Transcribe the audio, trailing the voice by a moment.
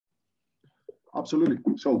Absolutely.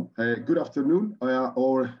 So, good afternoon,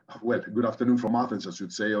 good afternoon from Athens, I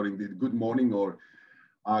should say, or indeed good morning or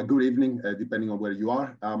good evening, depending on where you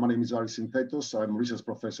are. My name is Aris Sintetos. I'm a research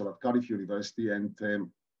professor at Cardiff University, and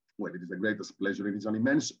it is the greatest pleasure. It is an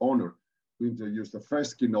immense honor to introduce the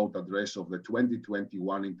first keynote address of the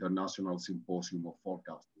 2021 International Symposium of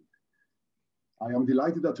Forecasting. I am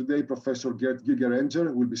delighted that today Professor Gerd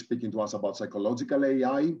Gigerenzer will be speaking to us about psychological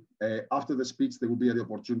AI. After the speech, there will be the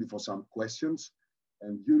opportunity for some questions.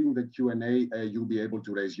 And during the Q&A, you'll be able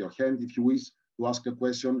to raise your hand if you wish to ask a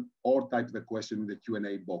question or type the question in the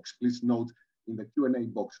Q&A box. Please note in the Q&A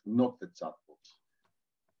box, not the chat box.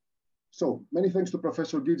 So many thanks to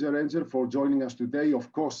Professor Gigerenzer for joining us today.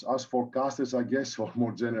 Of course, as forecasters, I guess, or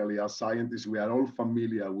more generally as scientists, we are all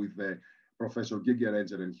familiar with Professor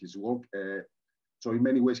Gigerenzer and his work. So in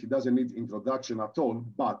many ways, he doesn't need introduction at all,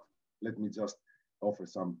 but let me just offer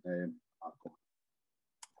some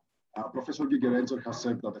Professor Gigerenzer has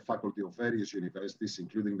served at the faculty of various universities,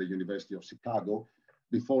 including the University of Chicago,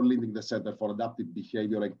 before leading the Center for Adaptive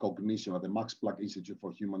Behavior and Cognition at the Max Planck Institute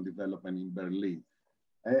for Human Development in Berlin.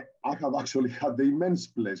 I have actually had the immense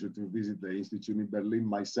pleasure to visit the institute in Berlin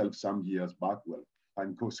myself some years back. Well,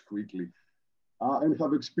 time goes quickly. And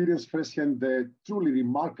have experienced firsthand the truly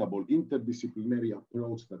remarkable interdisciplinary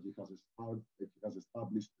approach that he has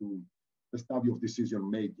established to the study of decision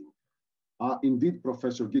making. Indeed,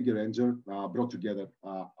 Professor Gigerenzer brought together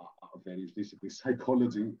various disciplines: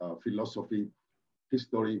 psychology, philosophy,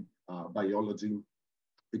 history, biology,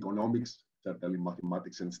 economics, certainly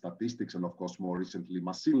mathematics and statistics, and of course, more recently,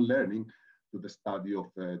 machine learning to the study of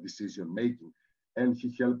decision making. And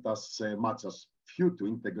he helped us much as few to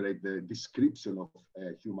integrate the description of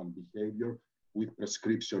human behavior with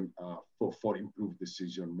prescription for improved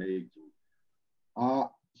decision making.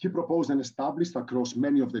 He proposed and established across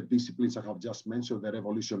many of the disciplines I have just mentioned the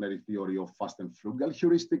revolutionary theory of fast and frugal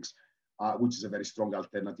heuristics, which is a very strong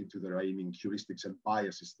alternative to the reigning heuristics and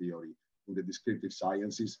biases theory in the descriptive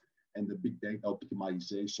sciences and the big data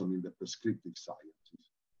optimization in the prescriptive sciences.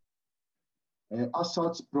 As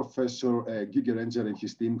such, Professor Gigerenzer and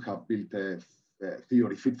his team have built a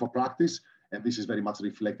theory fit for practice, and this is very much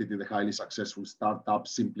reflected in the highly successful startup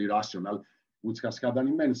Simply Rational, which has had an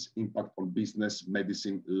immense impact on business,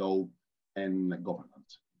 medicine, law, and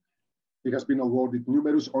governance. He has been awarded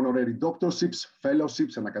numerous honorary doctorships,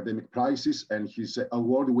 fellowships, and academic prizes, and his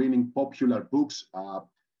award-winning popular books,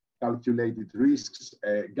 Calculated Risks,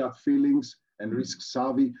 Gut Feelings, and Risk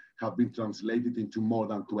Savvy, have been translated into more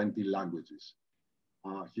than 20 languages.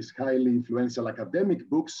 His highly influential academic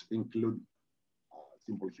books include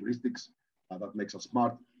Simple Heuristics, That Makes Us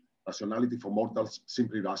Smart, Rationality for Mortals,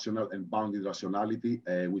 Simply Rational, and Bounded Rationality,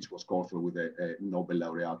 which was co-authored with a Nobel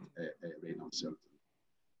laureate, Reinhard Selten.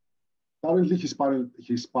 Currently,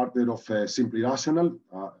 he's partner of Simply Rational,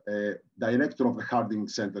 director of the Harding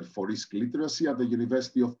Center for Risk Literacy at the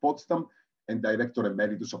University of Potsdam, and director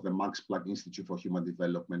emeritus of the Max Planck Institute for Human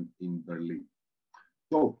Development in Berlin.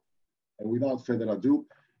 So, without further ado,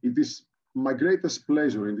 it is my greatest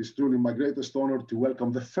pleasure, and it's truly my greatest honor to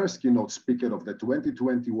welcome the first keynote speaker of the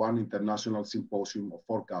 2021 International Symposium of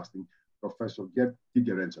Forecasting, Professor Gerd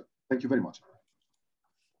Gigerenzer. Thank you very much.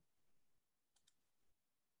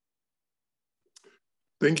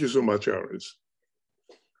 Thank you so much, Aris.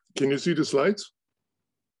 Can you see the slides?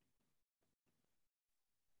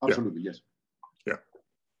 Absolutely, yes. Yeah.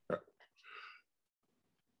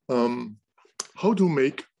 How to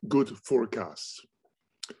make good forecasts.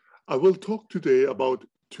 I will talk today about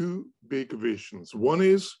two big visions. One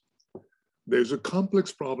is there's a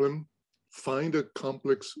complex problem, find a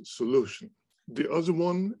complex solution. The other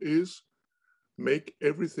one is make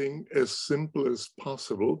everything as simple as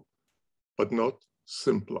possible, but not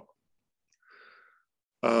simpler.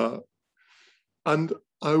 And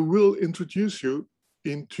I will introduce you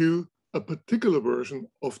into a particular version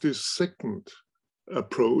of this second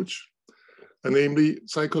approach, namely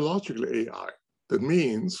psychological AI. That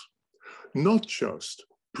means not just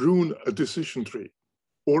prune a decision tree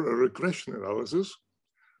or a regression analysis,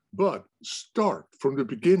 but start from the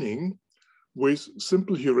beginning with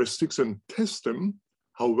simple heuristics and test them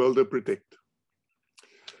how well they predict.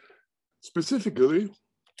 Specifically,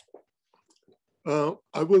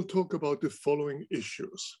 I will talk about the following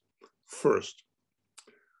issues. First,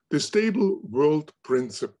 the stable world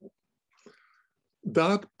principle.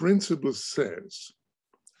 That principle says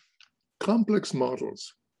complex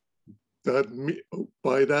models,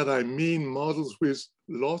 by that I mean models with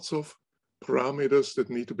lots of parameters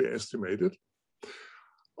that need to be estimated,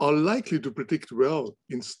 are likely to predict well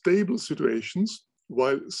in stable situations,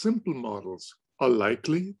 while simple models are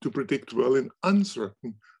likely to predict well in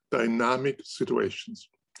uncertain dynamic situations.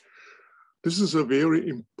 This is a very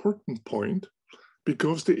important point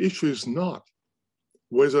because the issue is not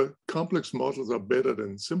whether complex models are better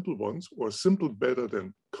than simple ones or simple better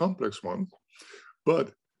than complex ones,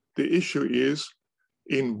 but the issue is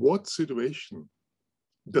in what situation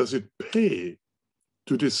does it pay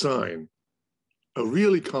to design a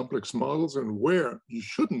really complex models and where you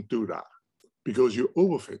shouldn't do that because you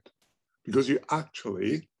overfit, because you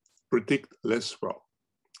actually predict less well.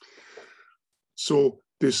 So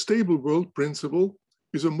the stable world principle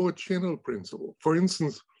is a more general principle. For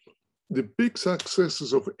instance, the big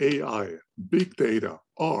successes of AI, big data,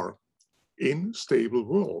 are in stable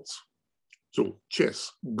worlds. So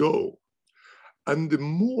chess, Go. And the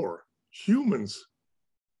more humans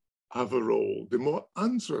have a role, the more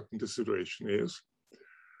uncertain the situation is,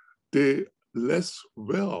 the less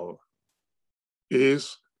well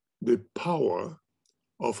is the power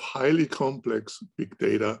of highly complex big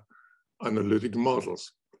data analytic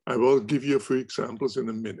models. I will give you a few examples in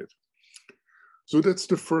a minute. So that's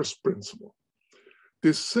the first principle.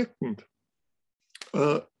 The second,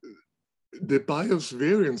 the bias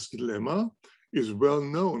variance dilemma is well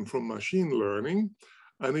known from machine learning,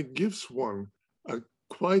 and it gives one a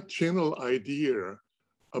quite general idea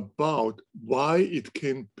about why it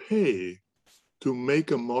can pay to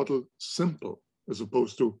make a model simple as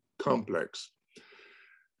opposed to complex.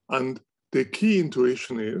 And the key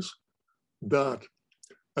intuition is that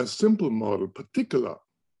a simple model, particular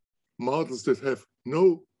models that have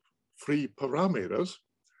no free parameters,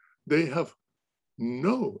 they have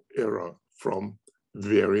no error from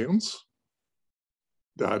variance.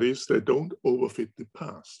 That is, they don't overfit the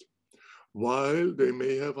past, while they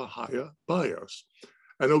may have a higher bias.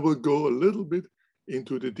 And I will go a little bit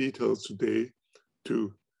into the details today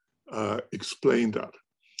to explain that.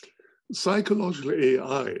 Psychological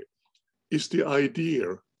AI is the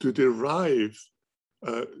idea to derive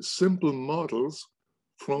simple models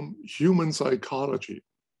from human psychology.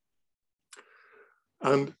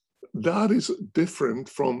 And that is different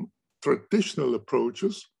from traditional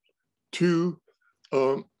approaches to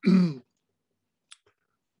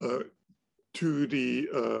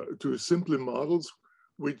simple models,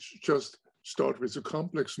 which just start with a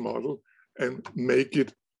complex model and make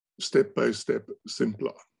it step by step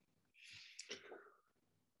simpler.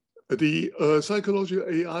 The psychological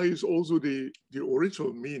AI is also the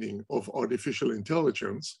original meaning of artificial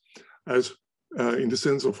intelligence, as in the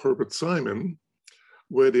sense of Herbert Simon,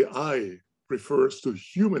 where the I refers to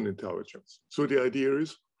human intelligence. So the idea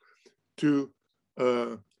is to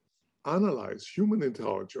analyze human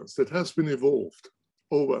intelligence that has been evolved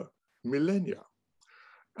over millennia,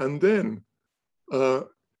 and then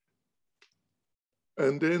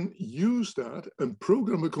use that and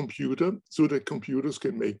program a computer so that computers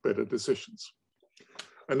can make better decisions.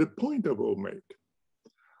 And the point I will make,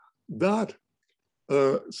 that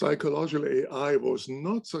psychological AI was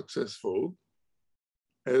not successful,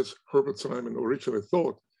 as Herbert Simon originally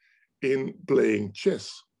thought, in playing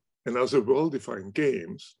chess and other well-defined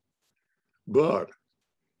games, but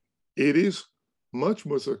it is much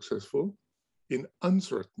more successful in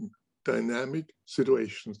uncertain, dynamic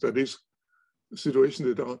situations, that is,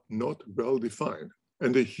 situations that are not well defined.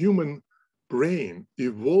 And the human brain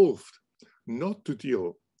evolved not to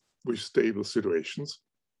deal with stable situations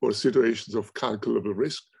or situations of calculable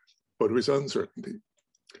risk, but with uncertainty.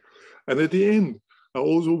 And at the end, I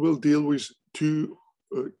also will deal with two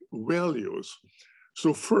values.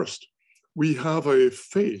 So first, we have a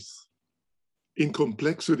faith in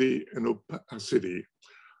complexity and opacity,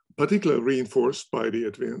 particularly reinforced by the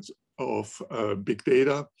advance of big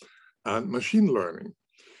data and machine learning.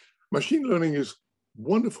 Machine learning is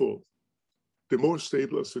wonderful the more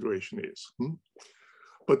stable a situation is.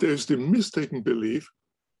 But there's the mistaken belief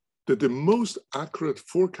that the most accurate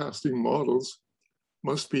forecasting models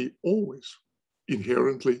must be always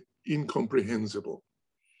inherently incomprehensible.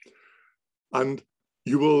 And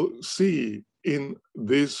you will see in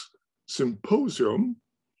this symposium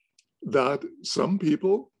that some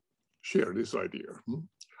people share this idea.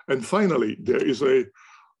 And finally, there is a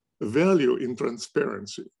value in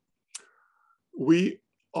transparency. We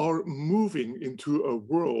are moving into a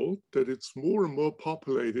world that it's more and more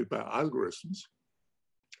populated by algorithms,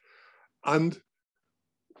 and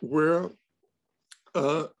where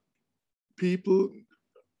people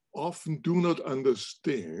often do not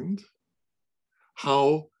understand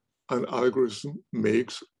how an algorithm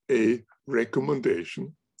makes a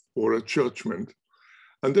recommendation or a judgment.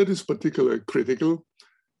 And that is particularly critical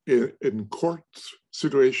in court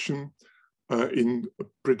situation, in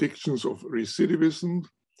predictions of recidivism,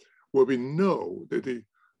 where we know that the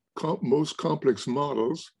most complex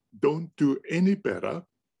models don't do any better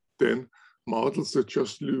than models that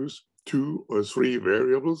just use 2 or 3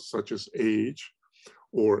 variables, such as age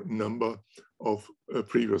or number of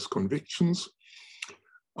previous convictions.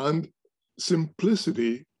 And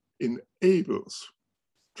simplicity enables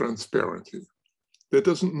transparency. That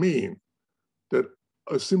doesn't mean that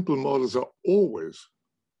simple models are always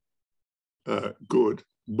good,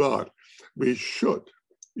 but we should,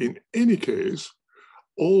 in any case,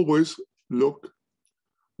 always look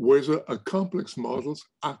whether a complex model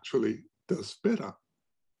actually does better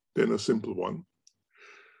than a simple one.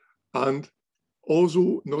 And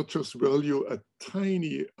also not just value a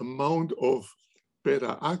tiny amount of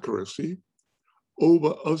better accuracy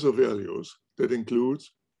over other values that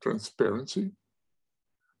includes transparency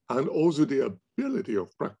and also the ability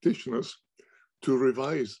of practitioners to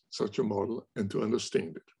revise such a model and to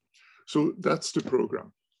understand it. So that's the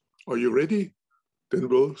program. Are you ready? Then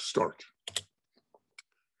we'll start.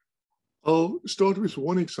 I'll start with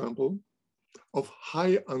one example of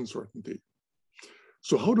high uncertainty.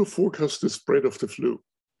 So how to forecast the spread of the flu?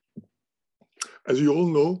 As you all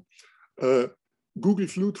know, Google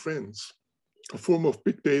Flu Trends, a form of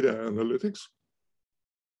big data analytics,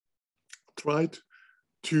 tried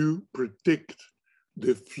to predict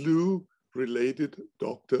the flu-related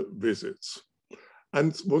doctor visits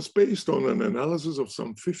and was based on an analysis of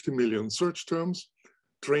some 50 million search terms,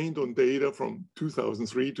 trained on data from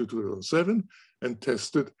 2003 to 2007 and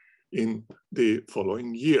tested in the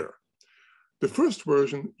following year. The first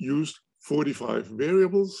version used 45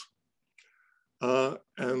 variables,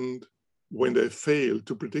 and when they failed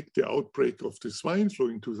to predict the outbreak of the swine flu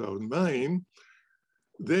in 2009,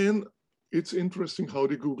 then it's interesting how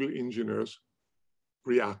the Google engineers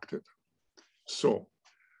reacted. So,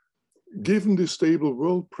 given the stable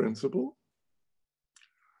world principle,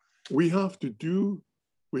 we have to deal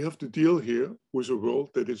here with a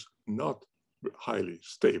world that is not highly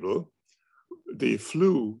stable. The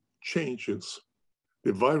flu changes,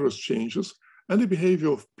 the virus changes, and the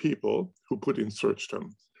behavior of people who put in search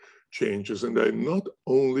terms changes. And they're not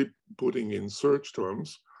only putting in search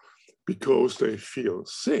terms because they feel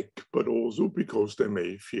sick, but also because they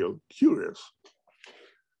may feel curious.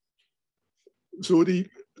 So the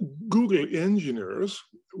Google engineers,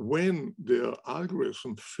 when their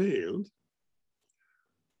algorithm failed,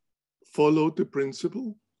 followed the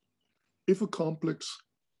principle: if a complex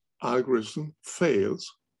algorithm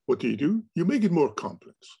fails, what do? You make it more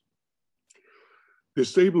complex. The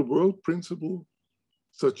stable world principle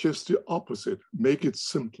suggests the opposite: make it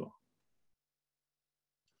simpler.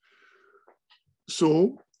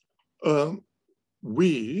 So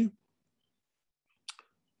we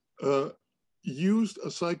used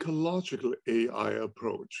a psychological AI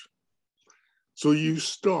approach. So you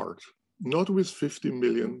start not with 50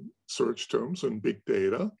 million search terms and big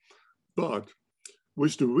data, but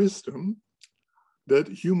with the wisdom that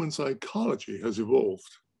human psychology has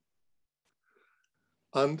evolved.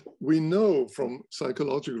 And we know from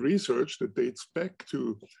psychological research that dates back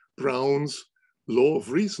to Brown's law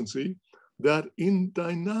of recency that in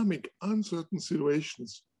dynamic, uncertain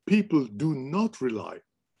situations, people do not rely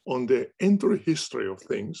on the entire history of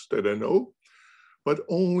things that they know, but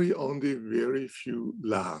only on the very few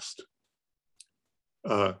last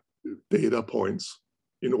data points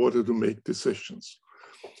in order to make decisions.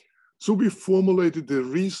 So we formulated the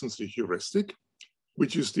recency heuristic,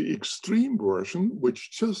 which is the extreme version, which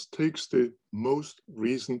just takes the most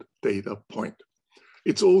recent data point.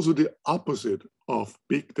 It's also the opposite of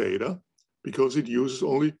big data because it uses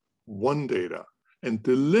only one data and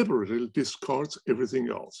deliberately discards everything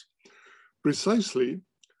else. Precisely,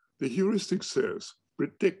 the heuristic says,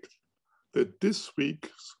 predict that this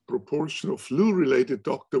week's proportion of flu-related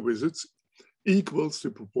doctor visits equals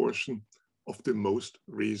the proportion of the most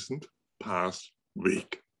recent past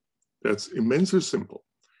week. That's immensely simple.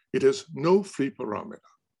 It has no free parameter.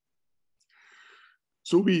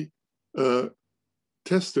 So we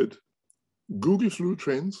tested Google Flu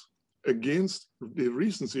Trends against the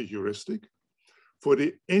recency heuristic for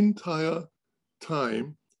the entire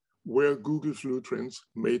time where Google Flu Trends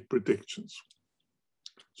made predictions.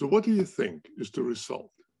 So what do you think is the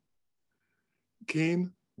result?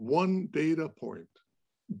 Can one data point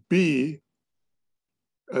be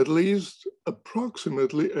at least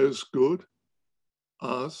approximately as good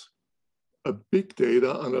as a big data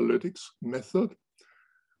analytics method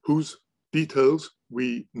whose details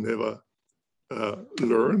we never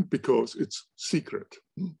learn because it's secret,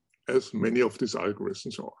 as many of these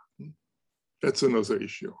algorithms are? That's another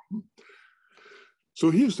issue.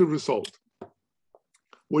 So here's the result.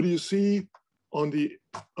 What you see on the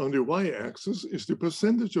y-axis is the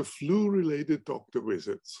percentage of flu-related doctor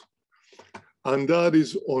visits. And that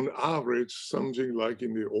is on average something like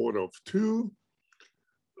in the order of 2%.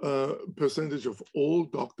 Percentage of all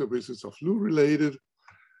doctor visits are flu-related.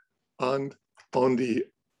 And on the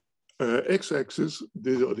x-axis,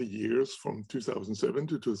 these are the years from 2007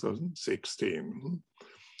 to 2016.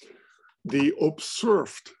 The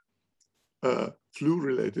observed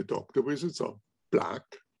flu-related doctor visits are black.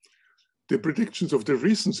 The predictions of the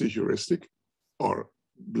recency heuristic are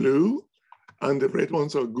blue, and the red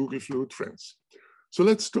ones are Google Flu Trends. So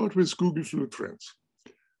let's start with Google Flu Trends.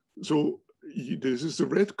 So this is the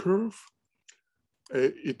red curve.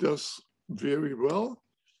 It does very well.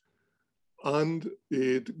 And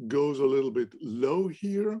it goes a little bit low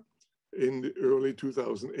here in the early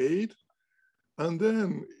 2008. And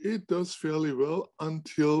then it does fairly well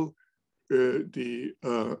until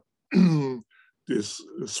this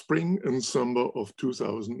spring and summer of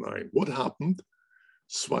 2009. What happened?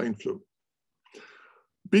 Swine flu.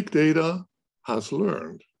 Big data has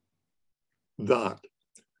learned that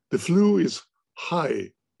the flu is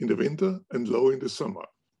high in the winter and low in the summer.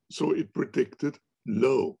 So it predicted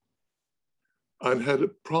low and had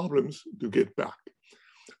problems to get back.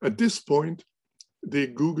 At this point, the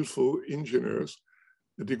Google engineers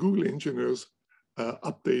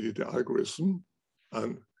updated the algorithm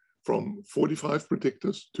and from 45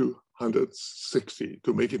 predictors to 160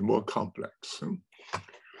 to make it more complex.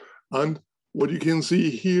 And what you can see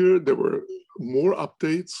here, there were more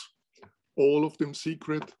updates, all of them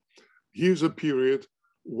secret. Here's a period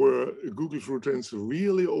where Google Flu Trends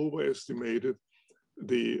really overestimated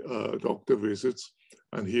the doctor visits,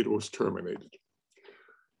 and here it was terminated.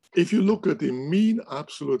 If you look at the mean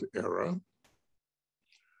absolute error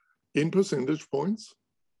in percentage points,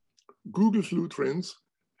 Google Flu Trends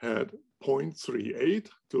had 0.38,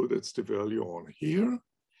 so that's the value on here.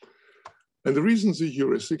 And the recency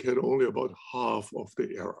heuristic had only about half of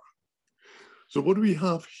the error. So what we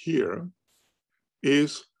have here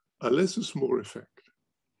is a less is more effect,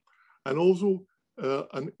 and also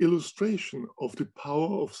an illustration of the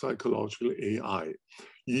power of psychological AI.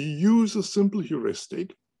 You use a simple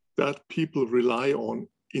heuristic that people rely on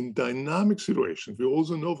in dynamic situations. We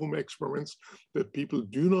also know from experiments that people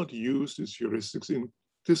do not use these heuristics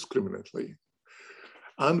indiscriminately.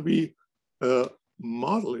 And we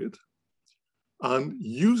model it and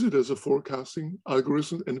use it as a forecasting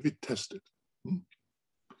algorithm, and we test it.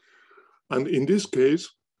 And in this case,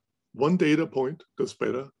 one data point does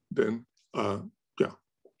better than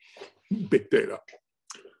big data.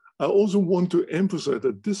 I also want to emphasize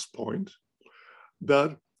at this point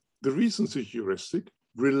that the recency heuristic,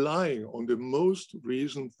 relying on the most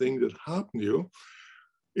recent thing that happened here,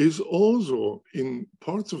 is also in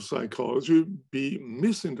parts of psychology be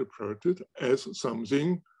misinterpreted as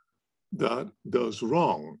something that does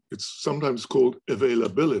wrong. It's sometimes called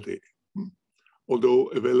availability, although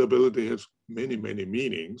availability has many, many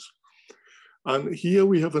meanings. And here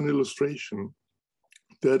we have an illustration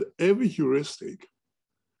that every heuristic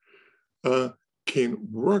can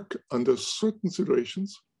work under certain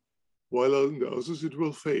situations, while under others it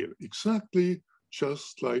will fail. Exactly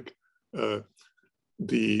just like the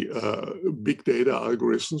big data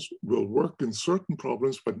algorithms will work in certain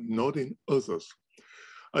problems, but not in others.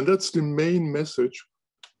 And that's the main message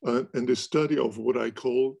in the study of what I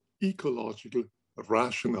call ecological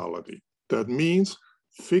rationality. That means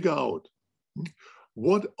figure out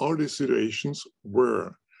what are the situations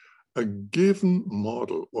where a given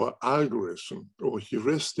model or algorithm or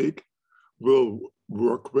heuristic will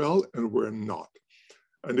work well and where not.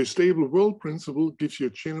 And the stable world principle gives you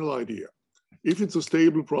a general idea. If it's a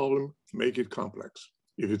stable problem, make it complex.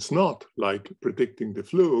 If it's not, like predicting the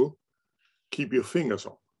flu, keep your fingers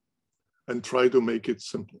on and try to make it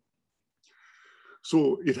simple.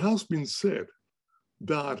 So it has been said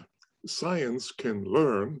that science can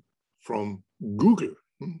learn from Google.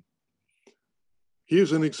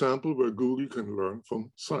 Here's an example where Google can learn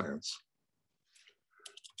from science.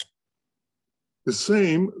 The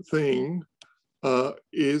same thing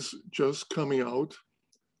is just coming out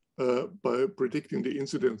by predicting the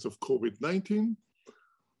incidence of COVID-19.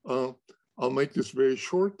 I'll make this very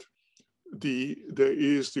short. There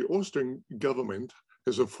is the Austrian government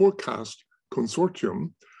has a forecast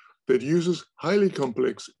consortium that uses highly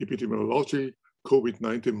complex epidemiology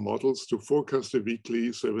COVID-19 models to forecast the weekly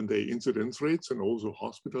 7-day incidence rates and also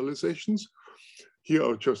hospitalizations. Here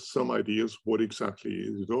are just some ideas what exactly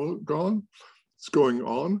is going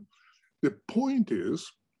on. The point is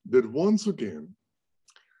that once again,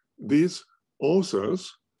 these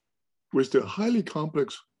authors with their highly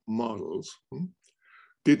complex models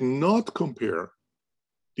did not compare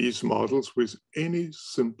these models with any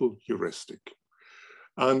simple heuristic.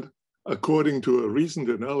 And according to a recent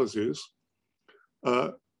analysis,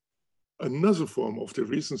 another form of the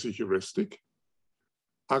recency heuristic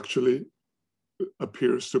actually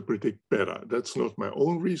appears to predict better. That's not my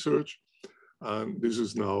own research. And this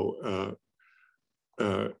is now,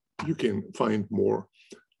 you can find more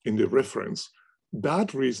in the reference.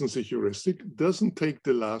 That recency heuristic doesn't take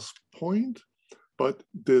the last point, but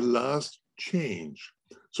the last change.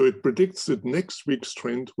 So it predicts that next week's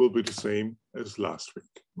trend will be the same as last week.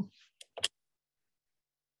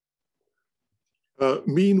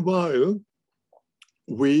 Meanwhile,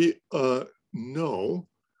 we know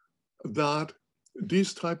that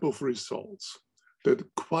these type of results, that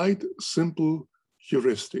quite simple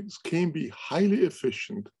heuristics can be highly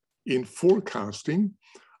efficient in forecasting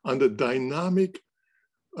under dynamic,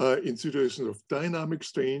 in situations of dynamic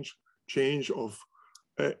change of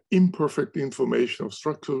imperfect information of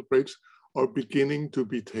structural breaks are beginning to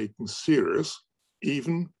be taken serious,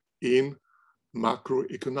 even in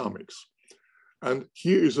macroeconomics. And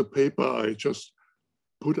here is a paper I just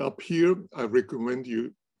put up here. I recommend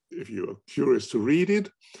you, if you are curious, to read it,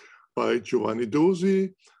 by Giovanni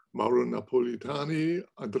Dosi, Mauro Napolitani,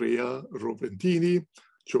 Andrea Roventini,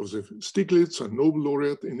 Joseph Stiglitz, a Nobel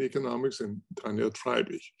laureate in economics, and Tanja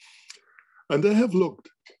Treibich. And they have looked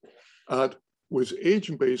at, with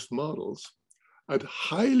agent-based models, at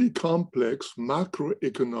highly complex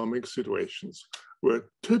macroeconomic situations where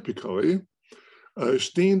typically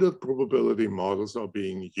standard probability models are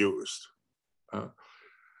being used.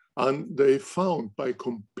 And they found, by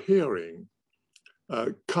comparing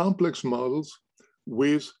complex models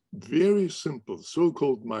with very simple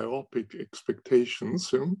so-called myopic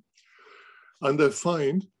expectations, and they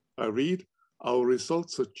find, I read, our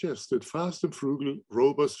results suggest that fast and frugal,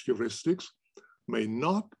 robust heuristics may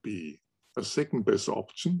not be a second best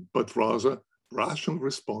option, but rather rational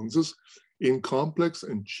responses in complex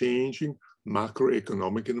and changing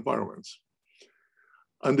macroeconomic environments.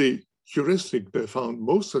 And the heuristic they found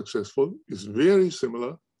most successful is very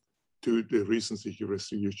similar to the recency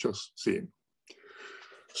heuristic you've just seen.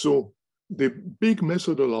 So the big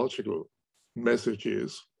methodological message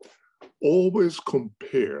is always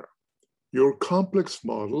compare your complex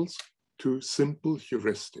models to simple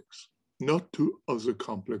heuristics, not to other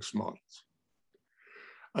complex models.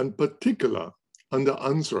 And particular under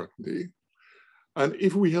uncertainty. And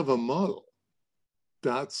if we have a model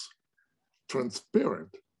that's transparent,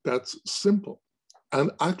 that's simple,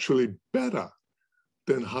 and actually better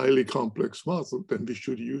than highly complex models, then we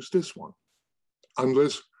should use this one,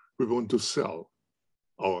 unless we want to sell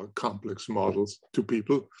our complex models to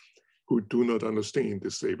people who do not understand the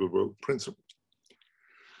stable world principle.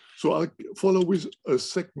 So I'll follow with a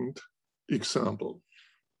second example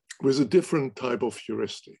with a different type of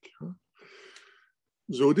heuristic.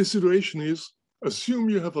 So this situation is, assume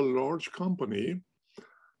you have a large company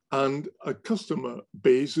and a customer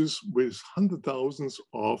basis with hundreds of thousands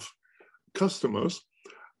of customers,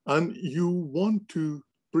 and you want to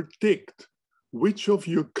predict which of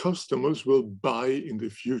your customers will buy in the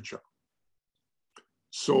future.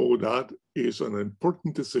 So that is an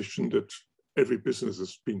important decision that every business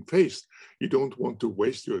is being faced. You don't want to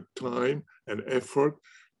waste your time and effort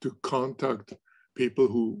to contact people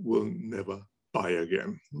who will never buy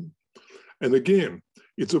again. And again,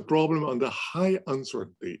 it's a problem under high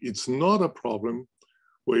uncertainty. It's not a problem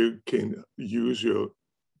where you can use your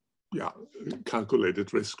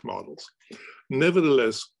calculated risk models.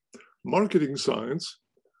 Nevertheless, marketing science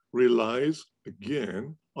relies,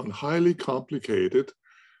 again, on highly complicated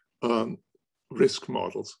risk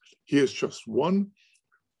models. Here's just one,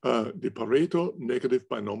 the Pareto negative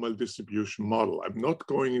binomial distribution model. I'm not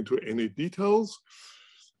going into any details.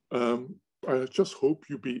 I just hope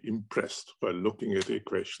you be impressed by looking at the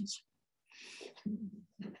equations.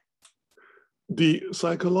 The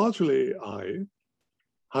psychological AI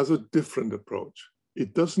has a different approach.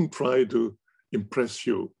 It doesn't try to impress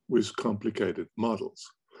you with complicated models,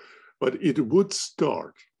 but it would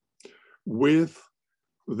start with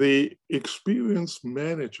the experienced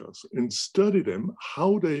managers and study them,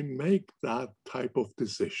 how they make that type of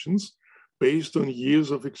decisions based on years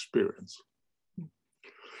of experience.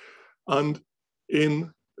 And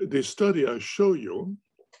in the study I show you,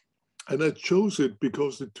 and I chose it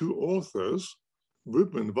because the two authors,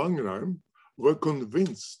 Wübben and Wangenheim, were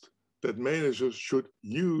convinced that managers should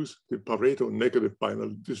use the Pareto negative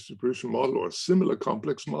binomial distribution model or similar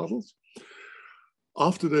complex models,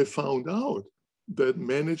 after they found out that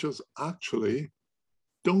managers actually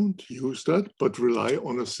don't use that, but rely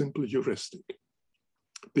on a simple heuristic.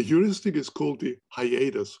 The heuristic is called the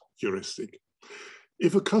hiatus heuristic.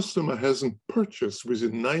 If a customer hasn't purchased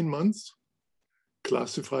within 9 months,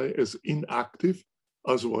 classify as inactive,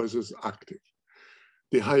 otherwise as active.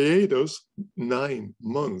 The hiatus, 9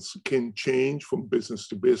 months, can change from business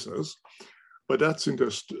to business, but that's in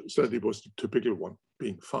the study was the typical one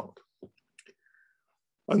being found.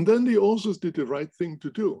 And then the authors did the right thing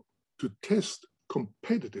to do, to test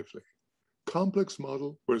competitively complex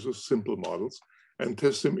model versus simple models and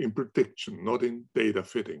test them in prediction, not in data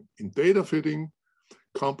fitting. In data fitting,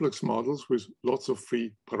 complex models with lots of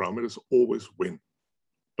free parameters always win.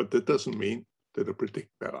 But that doesn't mean that they predict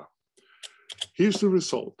better. Here's the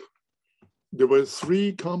result. There were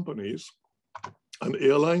 3 companies, an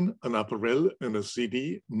airline, an apparel, and a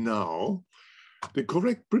CD. Now, the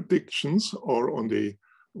correct predictions are on the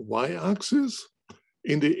y-axis.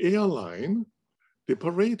 In the airline, the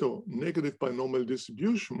Pareto negative binomial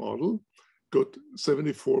distribution model got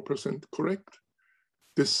 74% correct.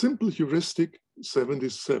 The simple heuristic,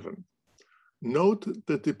 77. Note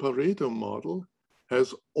that the Pareto model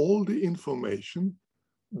has all the information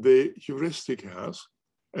the heuristic has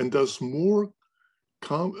and does more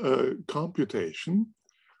computation,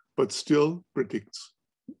 but still predicts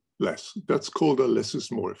less. That's called a less is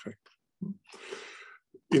more effect.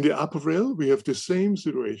 In the apparel, we have the same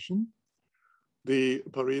situation. The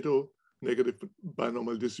Pareto negative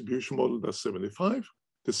binomial distribution model does 75.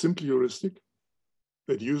 The simple heuristic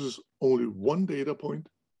that uses only 1 data point,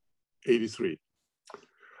 83.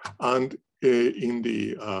 And in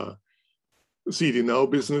the CD Now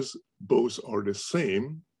business, both are the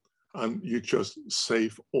same, and you just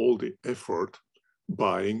save all the effort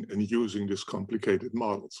buying and using these complicated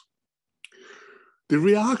models. The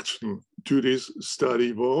reaction to this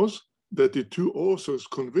study was that the 2 authors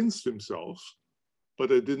convinced themselves, but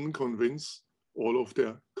they didn't convince all of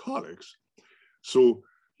their colleagues. So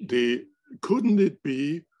couldn't it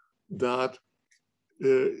be that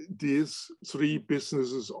these 3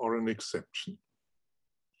 businesses are an exception?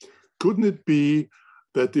 Couldn't it be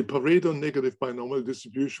that the Pareto negative binomial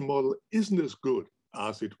distribution model isn't as good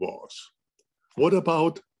as it was? What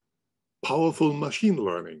about powerful machine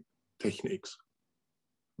learning techniques?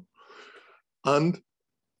 And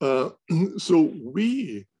so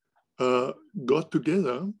we got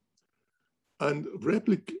together and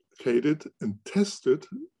replicated and tested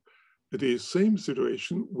the same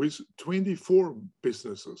situation with 24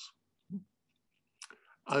 businesses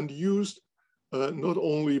and used not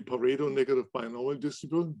only Pareto negative binomial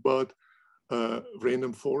distribution, but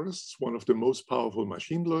random forests, one of the most powerful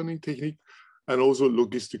machine learning technique, and also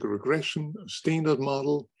logistic regression, a standard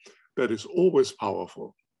model that is always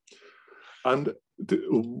powerful. And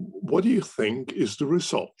what do you think is the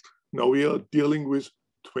result? Now we are dealing with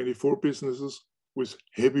 24 businesses with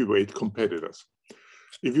heavyweight competitors.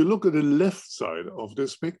 If you look at the left side of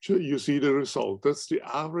this picture, you see the result. That's the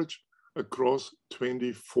average across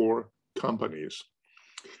 24 companies.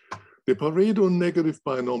 The Pareto negative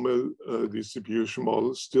binomial distribution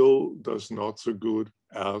model still does not so good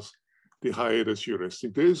as the hiatus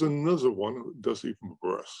heuristic. There is another one who does even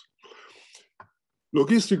worse.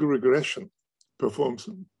 Logistic regression performs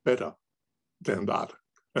better than that,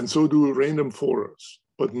 and so do random forests,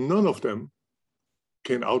 but none of them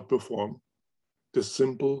can outperform the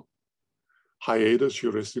simple hiatus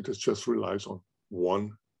heuristic that just relies on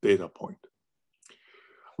 1 data point.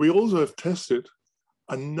 We also have tested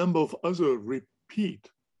a number of other repeat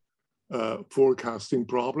forecasting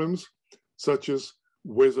problems, such as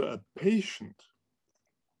whether a patient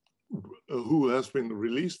who has been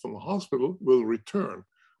released from a hospital will return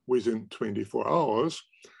within 24 hours,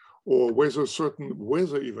 or whether certain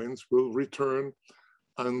weather events will return,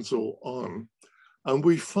 and so on. And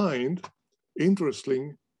we find,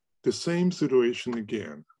 interesting, the same situation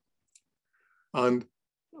again. And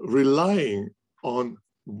relying on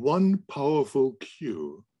 1 powerful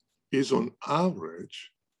cue is on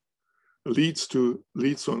average, leads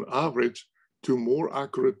on average to more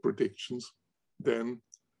accurate predictions than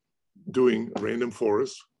doing random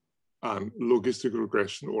forest and logistic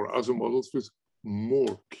regression or other models with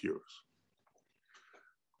more cues.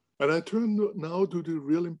 And I turn now to the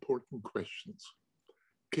real important questions.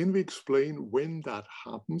 Can we explain when that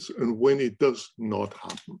happens and when it does not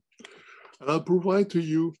happen? And I'll provide to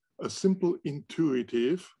you a simple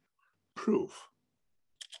intuitive proof.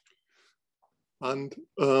 And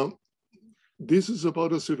this is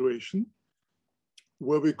about a situation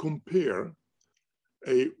where we compare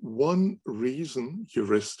a 1 reason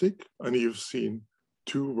heuristic, and you've seen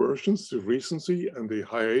 2 versions, the recency and the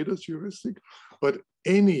hiatus heuristic, but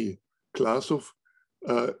any class of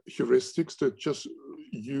heuristics that just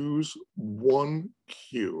use one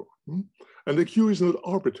Q. And the Q is not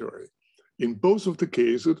arbitrary. In both of the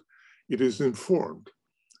cases, it is informed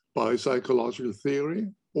by psychological theory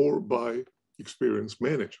or by experienced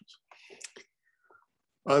managers.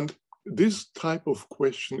 And this type of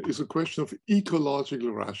question is a question of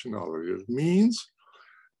ecological rationality. It means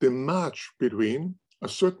the match between a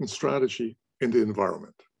certain strategy and the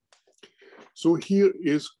environment. So here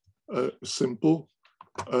is a simple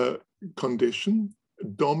condition,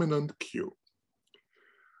 dominant Q.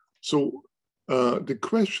 So the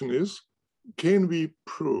question is, can we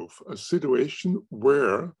prove a situation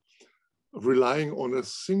where relying on a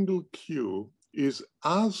single Q is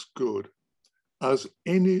as good as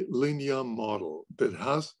any linear model that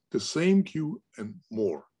has the same Q and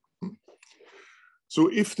more? So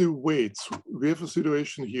if the weights, we have a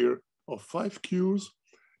situation here of 5 Qs,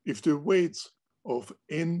 if the weights of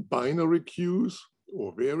n binary Qs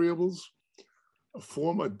or variables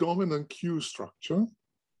form a dominant Q structure,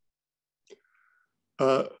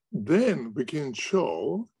 then we can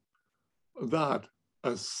show that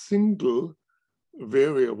a single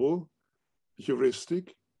variable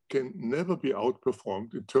heuristic can never be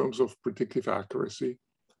outperformed in terms of predictive accuracy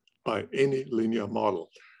by any linear model.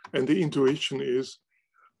 And the intuition is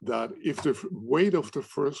that if the weight of the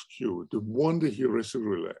first Q, the one the heuristic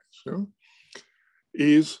relays,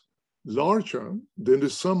 is larger than the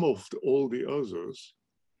sum of all the others,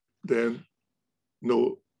 then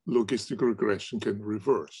no logistic regression can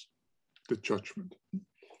reverse the judgment.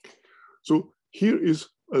 So here is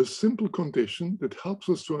a simple condition that helps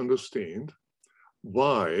us to understand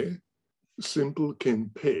why simple can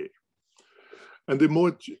pay. And the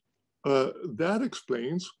more that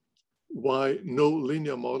explains why no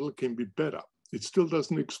linear model can be better. It still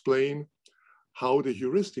doesn't explain how the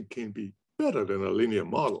heuristic can be better than a linear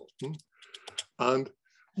model. And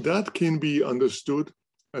that can be understood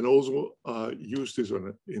and also used as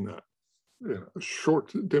in a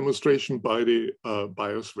short demonstration by the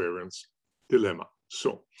bias variance dilemma.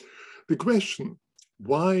 So the question,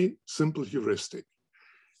 why simple heuristic,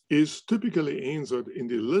 is typically answered in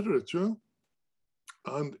the literature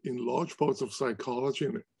and in large parts of psychology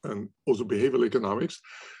and also behavioral economics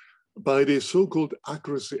by the so-called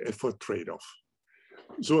accuracy effort trade-off.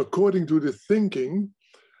 So according to the thinking,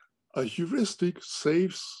 a heuristic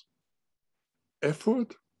saves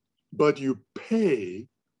effort, but you pay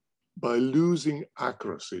by losing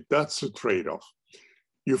accuracy. That's the trade-off.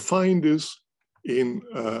 You find this in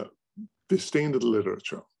the standard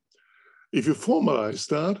literature. If you formalize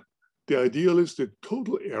that, the ideal is the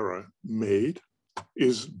total error made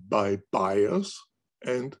is by bias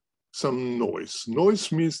and some noise.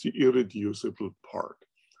 Noise means the irreducible part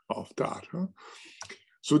of that.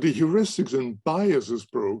 So the heuristics and biases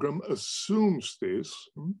program assumes this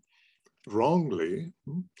wrongly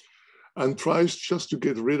and tries just to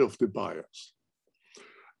get rid of the bias.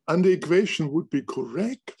 And the equation would be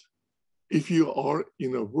correct if you are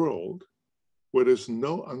in a world where there's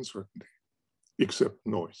no uncertainty except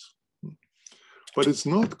noise. But it's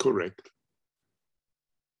not correct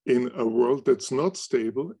in a world that's not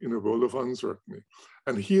stable, in a world of uncertainty.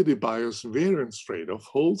 And here the bias variance trade-off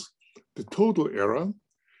holds the total error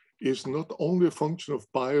is not only a function of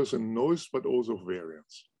bias and noise, but also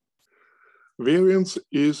variance. Variance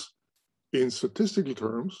is, in statistical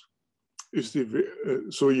terms, is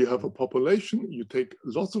so you have a population, you take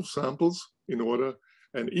lots of samples in order,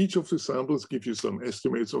 and each of the samples give you some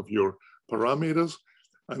estimates of your parameters,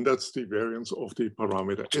 and that's the variance of the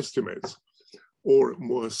parameter estimates. Or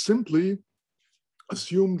more simply,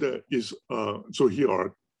 assume there is, so here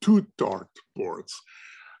are 2 dart boards,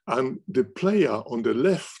 and the player on the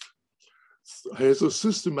left has a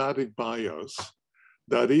systematic bias.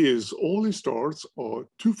 That is, all his darts are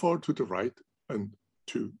too far to the right and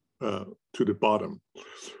to the bottom.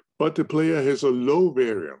 But the player has a low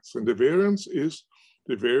variance, and the variance is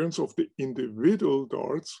the variance of the individual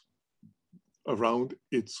darts around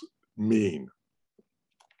its mean.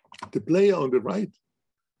 The player on the right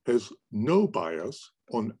has no bias.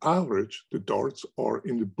 On average, the darts are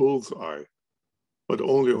in the bullseye, but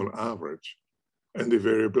only on average, and the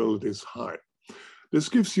variability is high. This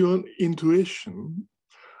gives you an intuition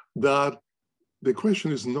that the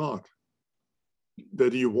question is not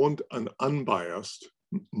that you want an unbiased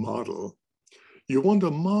model. You want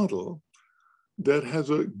a model that has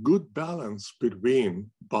a good balance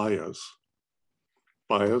between bias.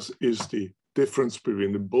 Bias is the difference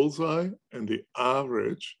between the bullseye and the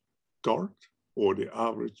average dart or the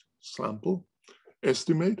average sample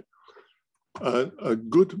estimate, a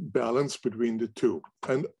good balance between the two.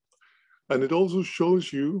 And it also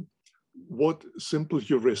shows you what simple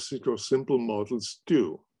heuristics or simple models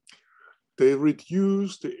do. They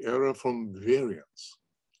reduce the error from variance.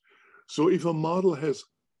 So if a model has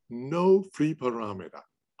no free parameter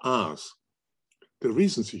as the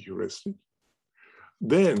recency heuristic,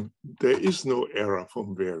 then there is no error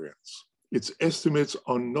from variance. Its estimates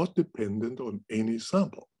are not dependent on any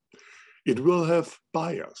sample. It will have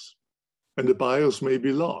bias, and the bias may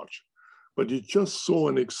be large. But you just saw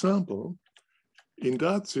an example. In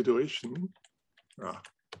that situation,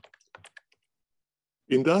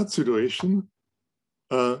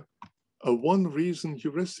 a one reason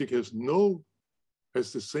heuristic has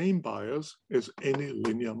the same bias as any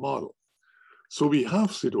linear model. So we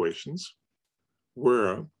have situations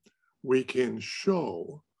where we can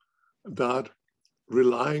show that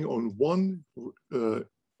relying on one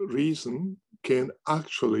reason can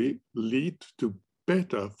actually lead to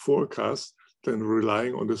better forecasts than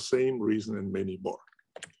relying on the same reason and many more.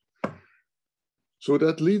 So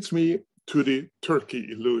that leads me to the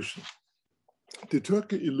turkey illusion. The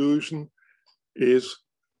turkey illusion is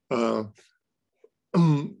the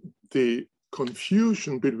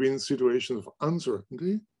confusion between situations of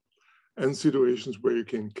uncertainty and situations where you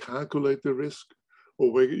can calculate the risk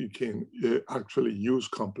or where you can actually use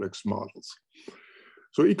complex models.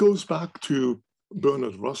 So it goes back to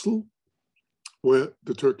Bernard Russell, where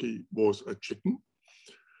the turkey was a chicken,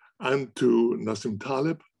 and to Nassim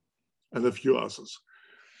Taleb and a few others.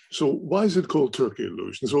 So why is it called turkey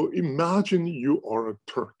illusion? So imagine you are a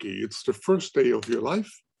turkey. It's the first day of your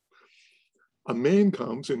life. A man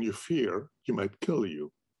comes and you fear he might kill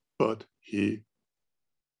you, but he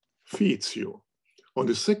feeds you. On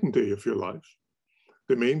the second day of your life,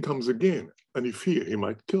 the man comes again and you fear he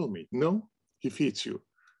might kill me. No, he feeds you.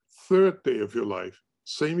 Third day of your life,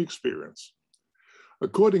 same experience.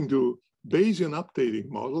 According to Bayesian updating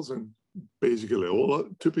models and basically all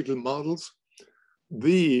typical models,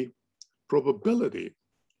 the probability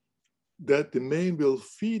that the man will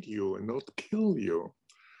feed you and not kill you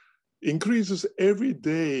increases every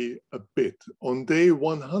day a bit. On day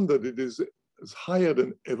 100, it is higher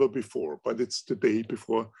than ever before, but it's the day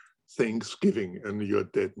before Thanksgiving and you're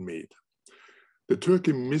dead meat. The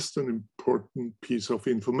turkey missed an important piece of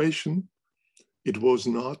information. It was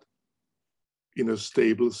not in a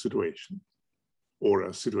stable situation or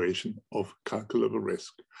a situation of calculable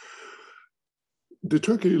risk. The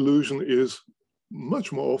turkey illusion is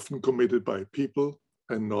much more often committed by people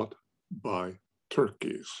and not by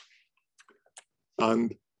turkeys.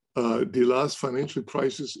 And the last financial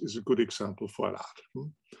crisis is a good example for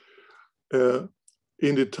that.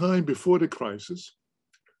 In the time before the crisis,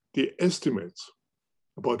 the estimates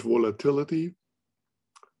about volatility,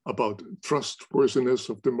 about trustworthiness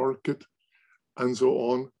of the market, and so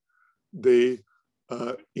on, they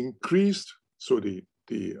increased. So the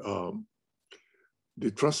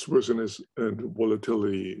trustworthiness and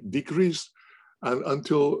volatility decreased, and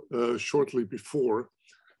until shortly before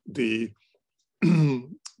the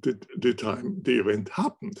event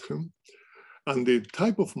happened. And the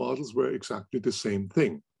type of models were exactly the same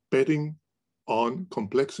thing, betting on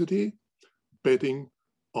complexity, betting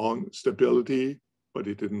on stability, but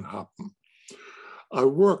it didn't happen. I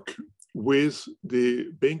work with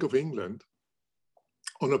the Bank of England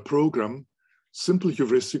on a program, Simple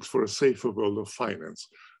Heuristics for a Safer World of Finance.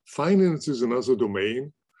 Finance is another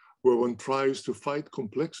domain where one tries to fight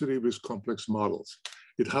complexity with complex models.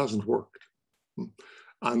 It hasn't worked.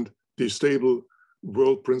 And the stable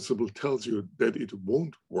world principle tells you that it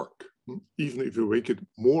won't work, even if you make it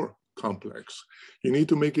more complex. You need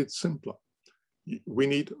to make it simpler. We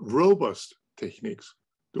need robust techniques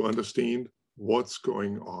to understand what's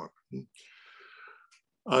going on.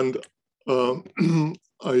 And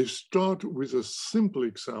I start with a simple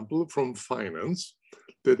example from finance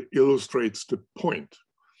that illustrates the point.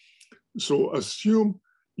 So assume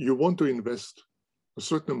you want to invest a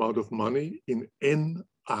certain amount of money in N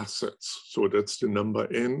assets. So that's the number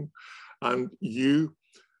N. And you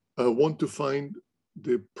want to find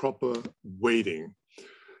the proper weighting.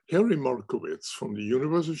 Harry Markowitz from the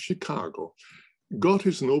University of Chicago got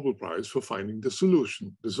his Nobel Prize for finding the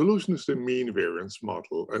solution. The solution is the mean variance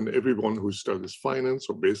model, and everyone who studies finance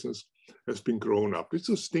or business has been grown up. It's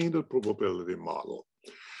a standard probability model.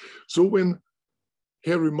 So when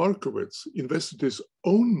Harry Markowitz invested his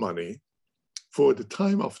own money for the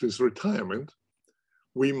time of his retirement,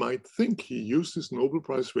 we might think he used his Nobel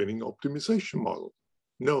Prize winning optimization model.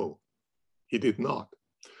 No, he did not.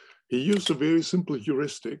 He used a very simple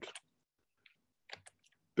heuristic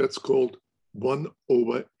that's called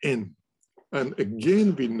 1/n. And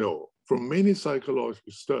again, we know from many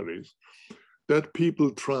psychological studies that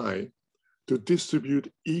people try to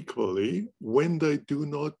distribute equally when they do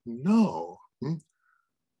not know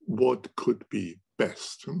what could be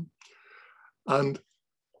best. And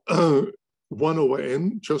 1 over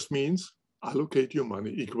n just means allocate your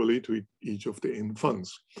money equally to each of the n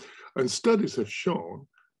funds. And studies have shown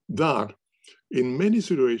that in many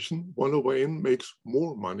situations, 1 over n makes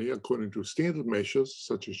more money according to standard measures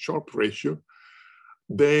such as Sharpe ratio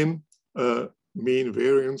than mean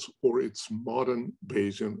variance or its modern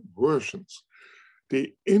Bayesian versions.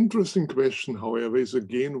 The interesting question, however, is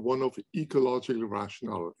again one of ecological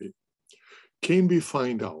rationality. Can we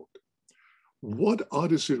find out what are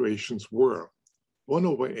the situations where 1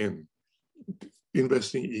 over n,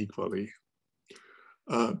 investing equally,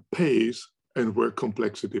 pays and where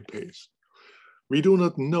complexity pays? We do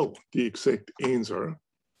not know the exact answer,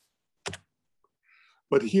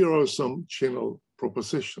 but here are some general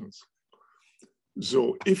propositions.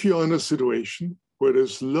 So if you're in a situation where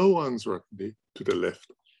there's low uncertainty to the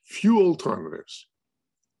left, few alternatives,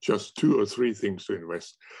 just 2 or 3 things to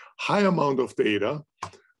invest, high amount of data,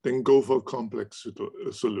 then go for complex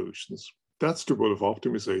solutions. That's the world of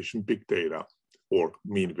optimization, big data, or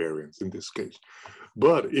mean variance in this case.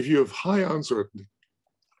 But if you have high uncertainty,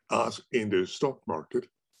 as in the stock market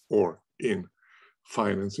or in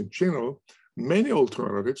finance in general, many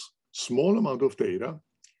alternatives, small amount of data,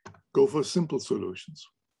 go for simple solutions.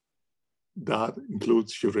 That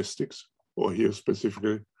includes heuristics, or here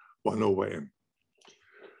specifically 1 over n.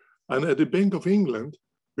 And at the Bank of England,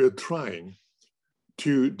 we're trying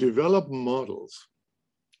to develop models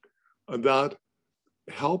that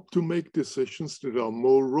help to make decisions that are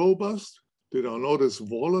more robust, that are not as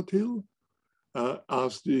volatile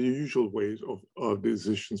as the usual ways of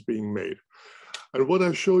decisions being made. And what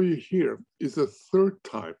I show you here is a third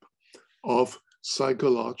type of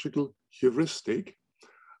psychological heuristic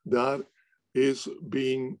that is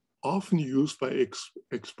being often used by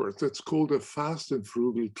experts. It's called a fast and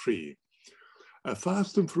frugal tree. A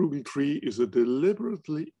fast and frugal tree is a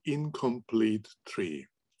deliberately incomplete tree.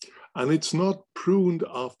 And it's not pruned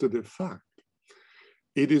after the fact.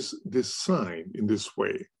 It is designed in this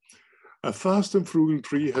way. A fast and frugal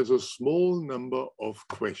tree has a small number of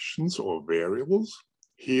questions or variables,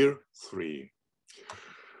 here 3.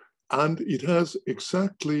 And it has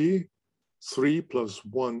exactly 3 plus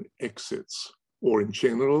 1 exits, or in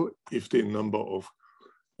general, if the number of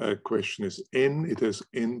question is n, it has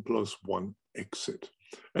n plus 1 exit.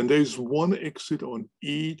 And there's 1 exit on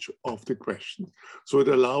each of the questions. So it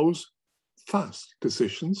allows fast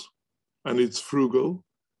decisions, and it's frugal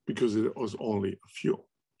because it was only a few.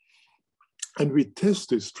 And we test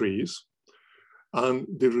these trees, and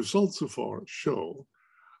the results so far show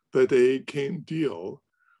that they can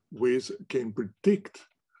can predict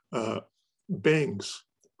banks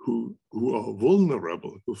who are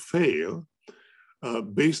vulnerable, who fail,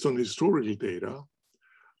 based on historical data,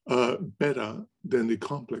 better than the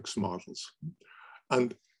complex models.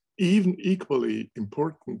 And even equally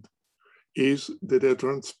important is that they're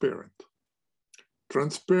transparent.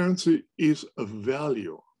 Transparency is a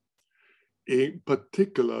value, in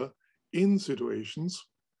particular in situations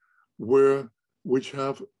which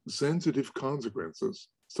have sensitive consequences,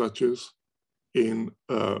 such as in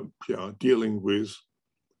dealing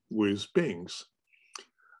with banks.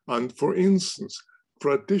 And for instance,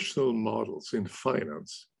 traditional models in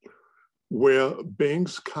finance, where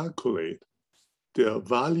banks calculate their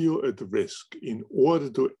value at risk in order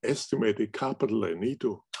to estimate the capital they need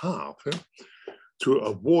to have to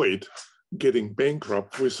avoid getting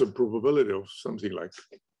bankrupt with a probability of something like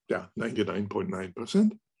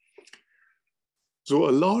 99.9%. So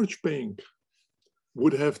a large bank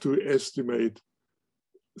would have to estimate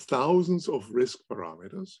thousands of risk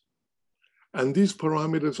parameters, and these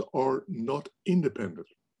parameters are not independent.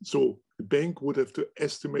 So the bank would have to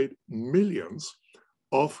estimate millions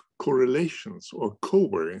of correlations or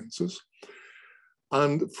covariances,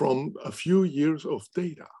 and from a few years of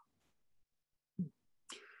data.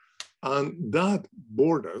 And that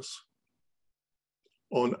borders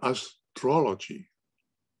on astrology.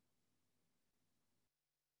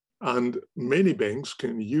 And many banks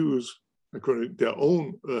can use their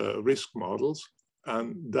own risk models,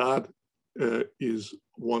 and that is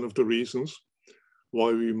one of the reasons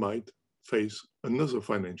why we might face another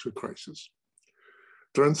financial crisis.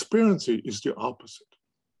 Transparency is the opposite.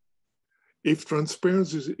 If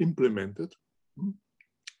transparency is implemented,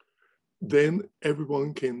 then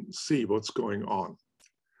everyone can see what's going on.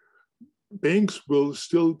 Banks will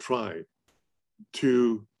still try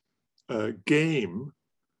to game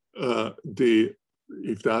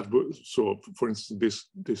if that was, so for instance,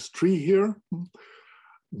 this tree here,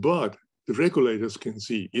 but the regulators can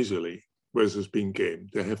see easily versus being game.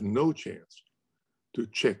 They have no chance to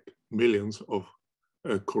check millions of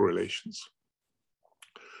correlations.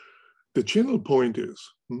 The general point is,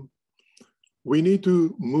 we need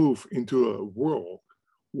to move into a world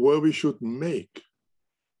where we should make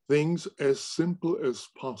things as simple as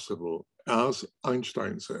possible, as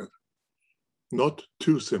Einstein said. Not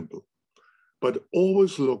too simple, but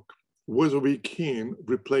always look whether we can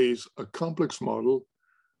replace a complex model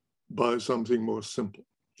by something more simple.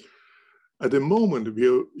 At the moment, we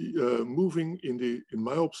are moving in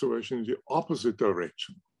my observation, in the opposite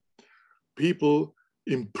direction. People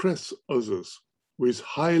impress others with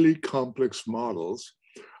highly complex models,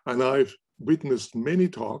 and I've witnessed many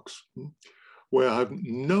talks where I have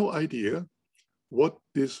no idea what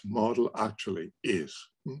this model actually is.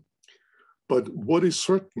 But what is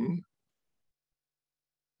certain,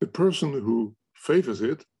 the person who favors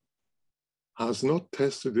it has not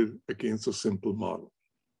tested it against a simple model.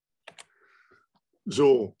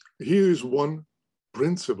 So here is one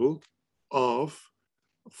principle of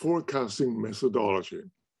forecasting methodology.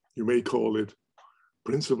 You may call it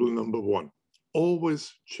principle number 1.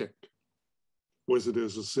 Always check whether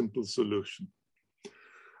there's a simple solution.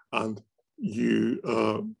 And you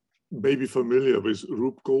may be familiar with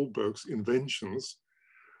Rube Goldberg's inventions,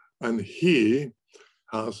 and he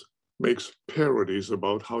makes parodies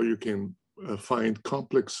about how you can find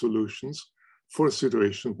complex solutions for a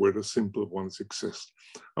situation where the simple ones exist.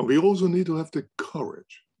 And we also need to have the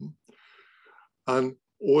courage in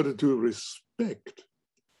order to respect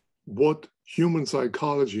what human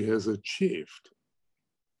psychology has achieved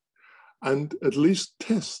and at least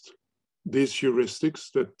test these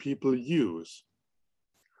heuristics that people use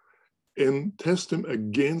and test them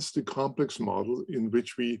against the complex model in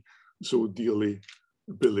which we so dearly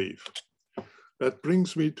believe. That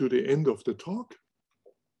brings me to the end of the talk.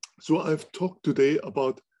 So I've talked today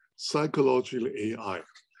about psychological AI.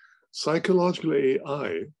 Psychological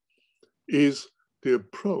AI is the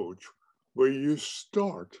approach where you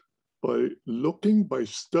start by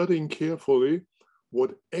studying carefully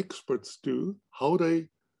what experts do, how they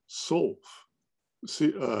solve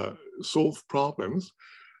problems,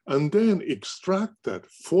 and then extract that,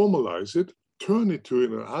 formalize it, turn it to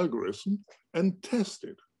an algorithm, and test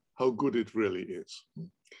it, how good it really is.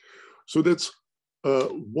 So that's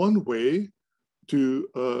one way to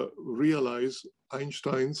realize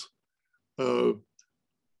Einstein's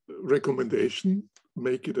recommendation,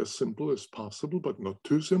 make it as simple as possible, but not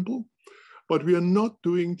too simple. But we are not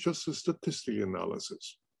doing just a statistical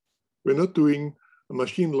analysis. We're not doing a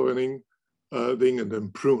machine learning thing and then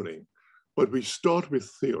pruning, but we start with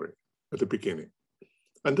theory at the beginning.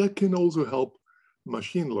 And that can also help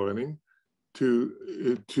machine learning to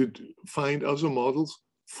find other models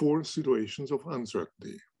for situations of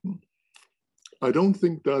uncertainty. I don't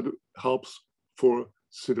think that helps for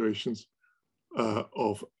situations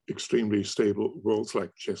of extremely stable worlds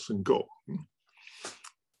like chess and Go.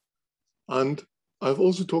 And I've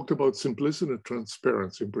also talked about simplicity and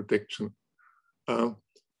transparency in prediction.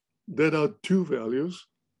 There are two values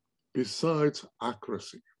besides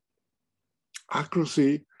accuracy.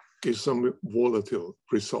 Accuracy is some volatile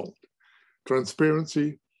result.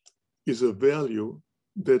 Transparency is a value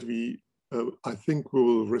that I think we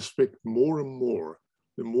will respect more and more.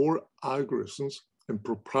 The more algorithms and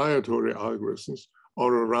proprietary algorithms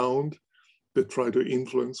are around that try to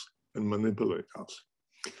influence and manipulate us.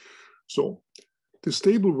 So the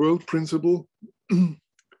stable world principle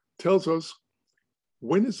tells us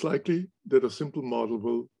when it's likely that a simple model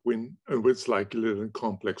will win and when it's likely that a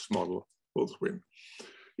complex model will win.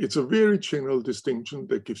 It's a very general distinction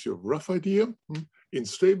that gives you a rough idea. In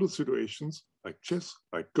stable situations like chess,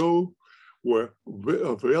 like Go, where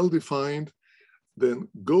are well-defined, then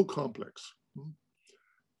go complex.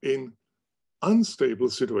 In unstable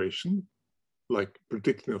situation, like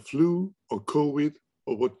predicting a flu or COVID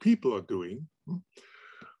or what people are doing,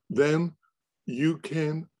 then you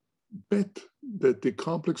can bet that the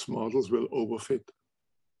complex models will overfit.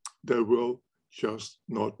 They will just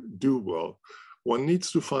not do well. One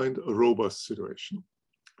needs to find a robust situation.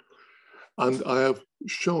 And I have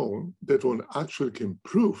shown that one actually can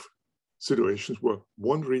prove situations where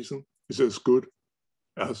one reason is as good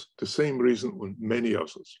as the same reason on many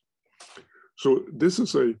others. So this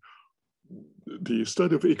is the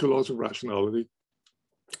study of ecological rationality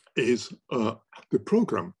is the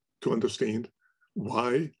program to understand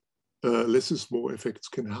why less is more effects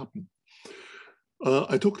can happen.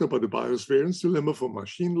 I talked about the bias variance dilemma for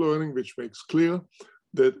machine learning, which makes clear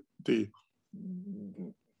that the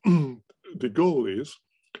goal is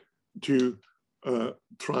to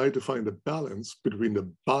try to find a balance between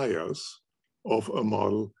the bias of a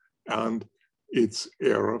model and its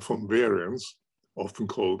error from variance, often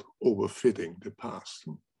called overfitting the past.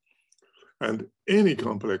 And any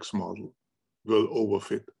complex model will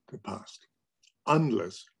overfit the past,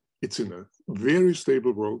 unless it's in a very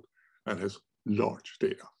stable world and has large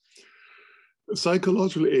data.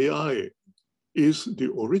 Psychological AI is the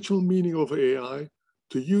original meaning of AI,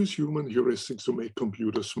 to use human heuristics to make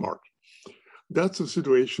computers smart. That's a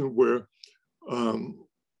situation where,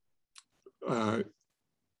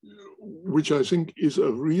 which I think is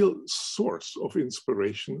a real source of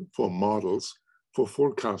inspiration for models for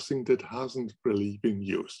forecasting that hasn't really been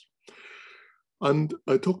used. And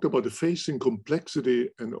I talked about the facing complexity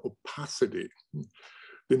and opacity,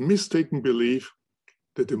 the mistaken belief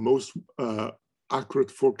that the most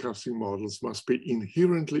accurate forecasting models must be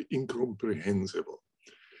inherently incomprehensible.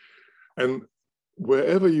 And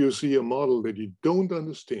wherever you see a model that you don't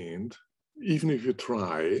understand, even if you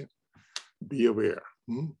try, be aware.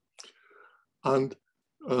 And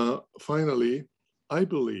finally, I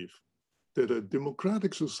believe that a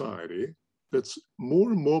democratic society that's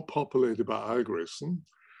more and more populated by algorithms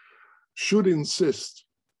should insist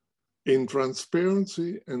in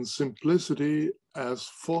transparency and simplicity as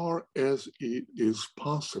far as it is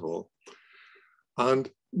possible,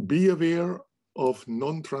 and be aware of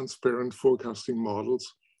non-transparent forecasting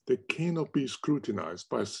models that cannot be scrutinized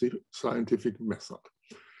by scientific method.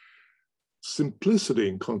 Simplicity,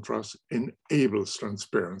 in contrast, enables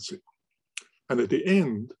transparency. And at the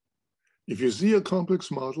end, if you see a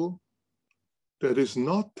complex model that is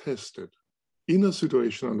not tested in a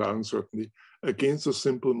situation under uncertainty against the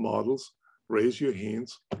simple models, raise your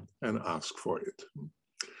hands and ask for it.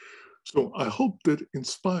 So I hope that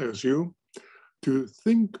inspires you to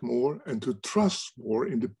think more and to trust more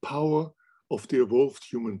in the power of the evolved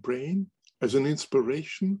human brain as an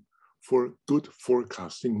inspiration for good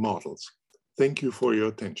forecasting models. Thank you for your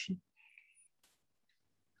attention.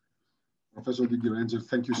 Professor Gigerenzer,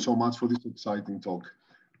 thank you so much for this exciting talk.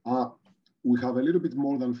 We have a little bit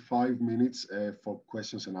more than 5 minutes for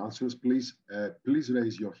questions and answers. Please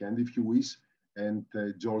raise your hand if you wish, and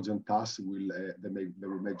George and Tass will they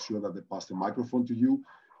will make sure that they pass the microphone to you.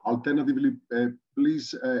 Alternatively,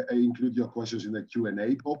 please include your questions in the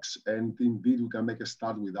Q&A box, and indeed we can make a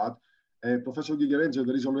start with that. Professor Gigerenzer,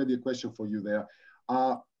 there is already a question for you there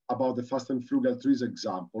about the fast and frugal trees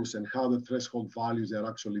examples and how the threshold values are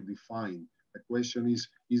actually defined. The question is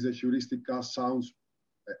the heuristic sounds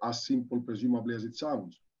as simple, presumably, as it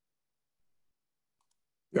sounds?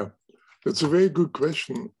 Yeah, that's a very good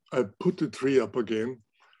question. I put the tree up again.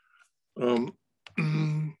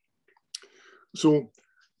 So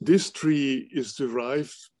this tree is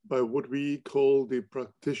derived by what we call the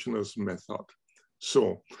practitioner's method.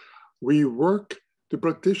 So we work, the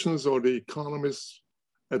practitioners are the economists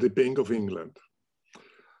at the Bank of England.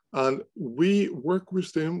 And we work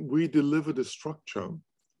with them, we deliver the structure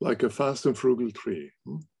like a fast and frugal tree.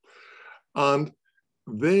 And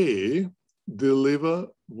they deliver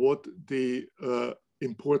what the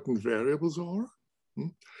important variables are.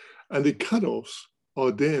 And the cutoffs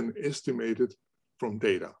are then estimated from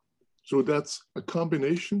data. So that's a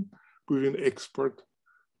combination between expert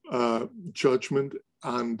judgment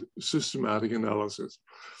and systematic analysis.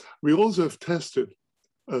 We also have tested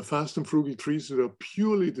fast and frugal trees that are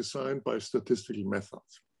purely designed by statistical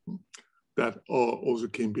methods that also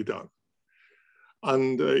can be done.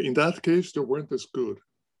 And in that case, they weren't as good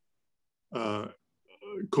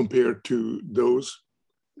compared to those,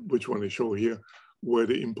 which one I show here, where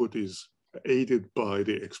the input is aided by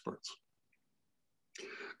the experts.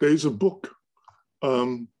 There is a book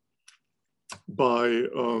by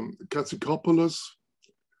Katsikopoulos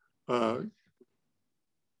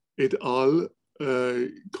et al.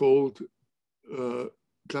 Called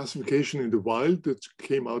Classification in the Wild that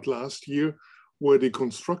came out last year, where the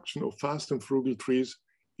construction of fast and frugal trees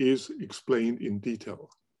is explained in detail.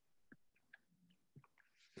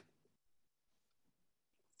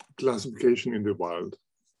 Classification in the Wild.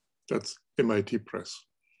 That's MIT Press.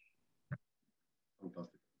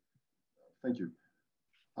 Fantastic. Thank you.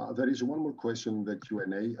 There is one more question in the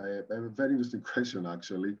Q&A. I have a very interesting question,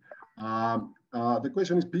 actually. The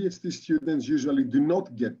question is, PhD students usually do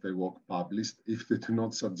not get their work published if they do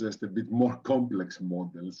not suggest a bit more complex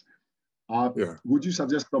models. Would you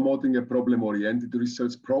suggest promoting a problem-oriented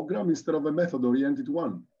research program instead of a method-oriented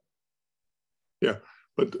one? Yeah,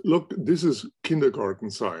 but look, this is kindergarten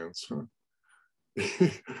science. Huh?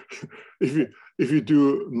 if you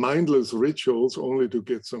do mindless rituals only to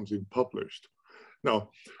get something published.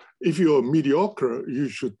 Now, if you're mediocre, you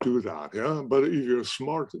should do that, yeah? But if you're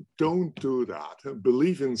smart, don't do that.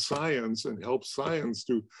 Believe in science and help science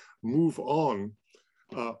to move on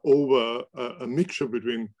over a mixture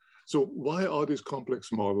between. So why are these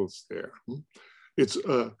complex models there? It's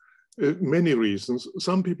many reasons.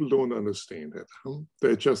 Some people don't understand it.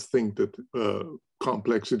 They just think that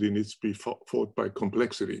complexity needs to be fought by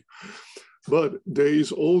complexity. But there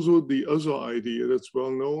is also the other idea that's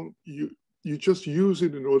well known. You just use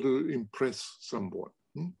it in order to impress someone.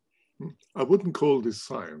 I wouldn't call this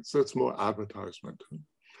science. That's more advertisement.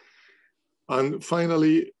 And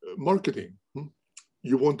finally, marketing.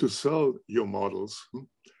 You want to sell your models.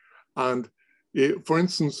 And for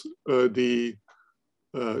instance,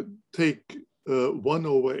 take 1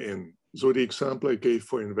 over n. So the example I gave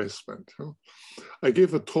for investment. I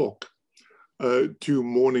gave a talk to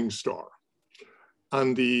Morningstar,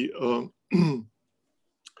 and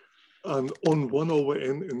and on 1 over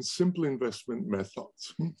n in simple investment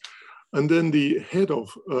methods. And then the head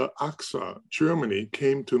of AXA Germany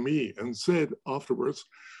came to me and said afterwards,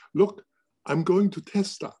 look, I'm going to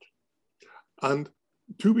test that. And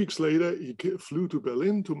 2 weeks later, he flew to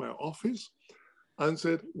Berlin to my office and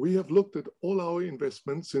said, we have looked at all our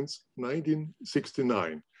investments since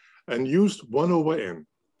 1969 and used 1 over n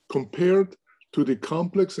compared to the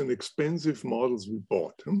complex and expensive models we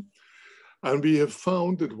bought. And we have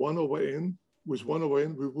found that 1 over n, with 1 over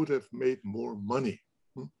n, we would have made more money.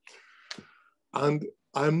 And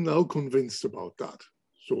I'm now convinced about that.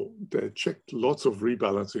 So they checked lots of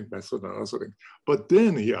rebalancing methods and other things. But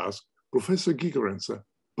then he asked, Professor Gigerenzer,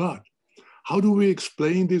 but how do we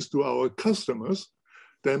explain this to our customers?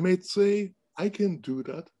 They might say, I can do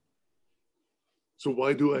that. So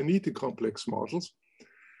why do I need the complex models?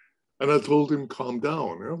 And I told him, calm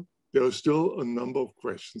down. There are still a number of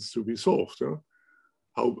questions to be solved.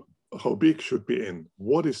 How big should be n?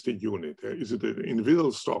 What is the unit? Is it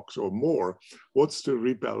individual stocks or more? What's the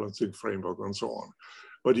rebalancing framework and so on?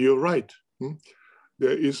 But you're right.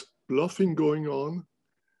 There is bluffing going on,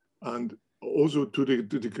 and also to the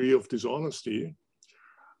degree of dishonesty.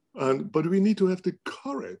 But we need to have the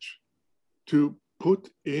courage to put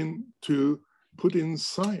in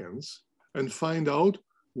science and find out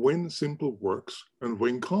when simple works and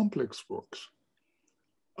when complex works,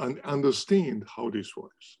 and understand how this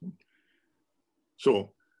works.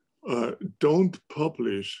 So don't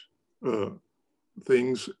publish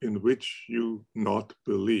things in which you not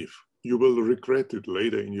believe. You will regret it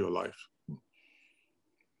later in your life.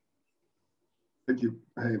 Thank you.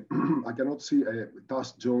 I cannot see,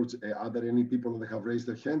 task George, are there any people that have raised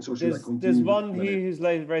their hands, or should I continue? There's one here who's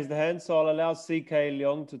raised their hand, so I'll allow CK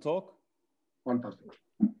Leong to talk. Fantastic.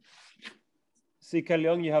 CK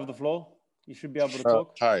Leong, you have the floor. You should be able to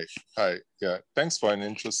talk. Hi. Yeah, thanks for an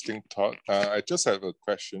interesting talk. I just have a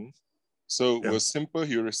question. So will simple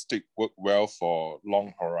heuristic work well for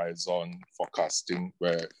long horizon forecasting,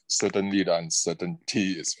 where certainly the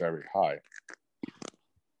uncertainty is very high?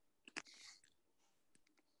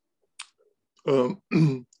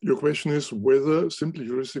 Your question is whether simple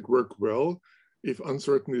heuristic work well if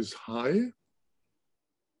uncertainty is high?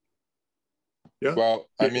 Yeah. Well,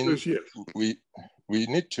 I mean, yes. we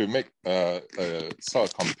need to make a sort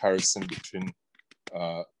of comparison between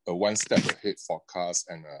a one-step ahead forecast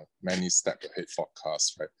and a many-step ahead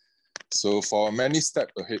forecast, right? So for a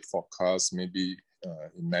many-step ahead forecast, maybe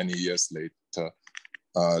many years later,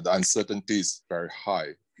 the uncertainty is very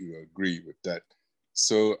high. You agree with that?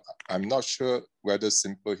 So I'm not sure whether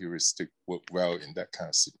simple heuristic work well in that kind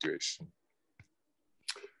of situation.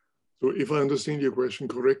 So if I understand your question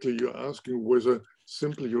correctly, you're asking whether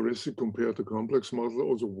simple heuristic compared to complex model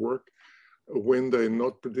also work when they're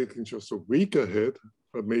not predicting just a week ahead,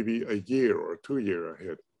 but maybe a year or 2 years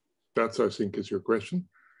ahead. That's, I think, is your question.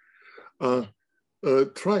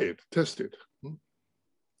 Try it, test it.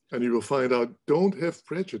 And you will find out, don't have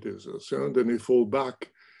prejudices, and then you fall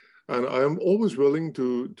back. And I am always willing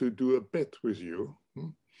to do a bet with you.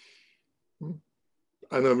 And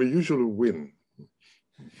I will usually win.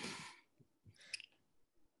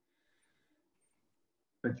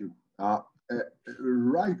 Thank you.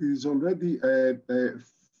 Right, it is already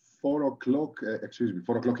 4 o'clock,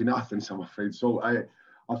 4 o'clock in Athens, I'm afraid. So I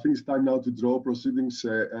think it's time now to draw proceedings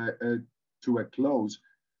to a close.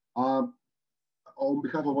 On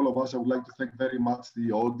behalf of all of us, I would like to thank very much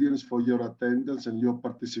the audience for your attendance and your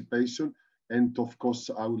participation. And of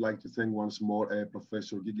course, I would like to thank once more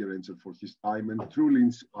Professor Gigerenzer for his time and truly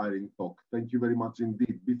inspiring talk. Thank you very much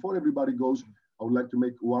indeed. Before everybody goes, I would like to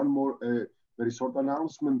make one more very short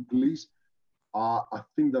announcement, please. I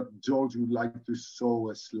think that George would like to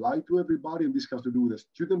show a slide to everybody, and this has to do with the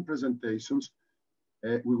student presentations.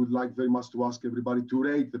 We would like very much to ask everybody to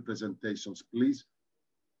rate the presentations, please.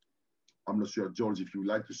 I'm not sure, George, if you would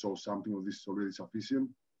like to show something of this is already sufficient.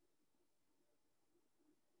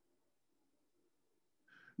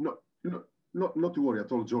 Not to worry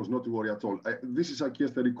at all, George, not to worry at all. This is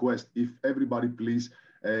just a request. If everybody, please,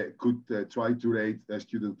 could try to rate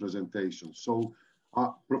student presentations. So,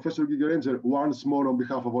 Professor Gigerenzer, once more on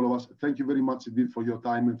behalf of all of us, thank you very much indeed for your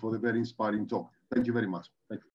time and for the very inspiring talk. Thank you very much. Thank you.